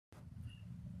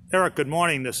Eric, good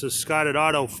morning. This is Scott at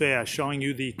Auto Fair showing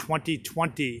you the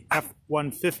 2020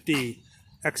 F150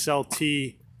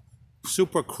 XLT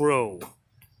Super Crew.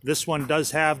 This one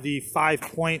does have the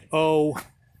 5.0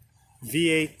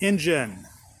 V8 engine.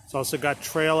 It's also got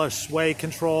trailer sway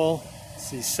control.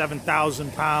 It's the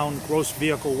 7,000-pound gross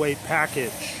vehicle weight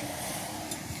package.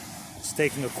 Just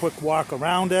taking a quick walk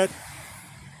around it.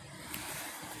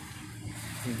 You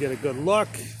can get a good look.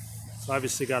 It's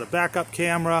obviously got a backup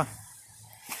camera.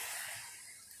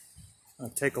 I'll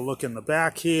take a look in the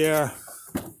back here.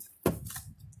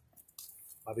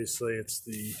 Obviously, it's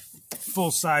the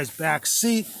full-size back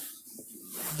seat.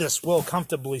 This will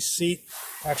comfortably seat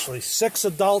actually 6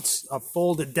 adults. I've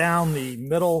folded down the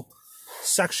middle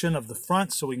section of the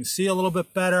front so we can see a little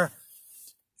bit better.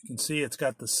 You can see it's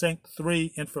got the Sync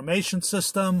 3 information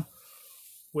system,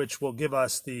 which will give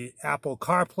us the Apple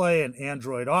CarPlay and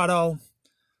Android Auto.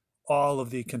 All of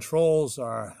the controls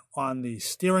are on the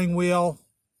steering wheel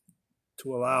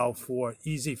to allow for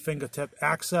easy fingertip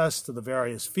access to the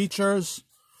various features.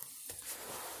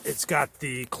 It's got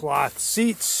the cloth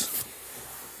seats.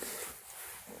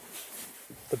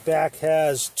 The back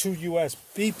has 2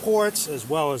 USB ports as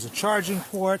well as a charging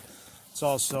port. It's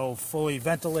also fully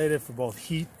ventilated for both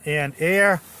heat and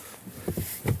air.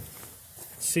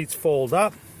 Seats fold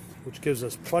up, which gives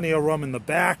us plenty of room in the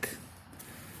back.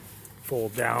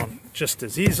 Fold down just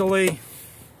as easily.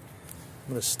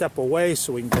 I'm going to step away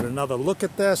so we can get another look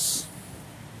at this.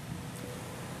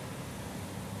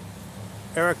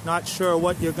 Eric, not sure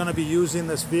what you're going to be using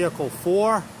this vehicle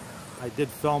for. I did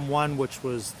film one which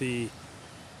was the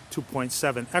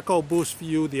 2.7 Echo Boost for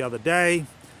you the other day.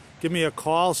 Give me a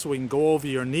call so we can go over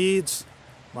your needs.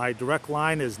 My direct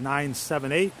line is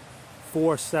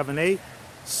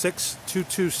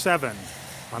 978-478-6227.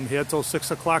 I'm here till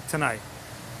 6 o'clock tonight.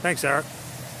 Thanks, Eric.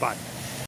 Bye.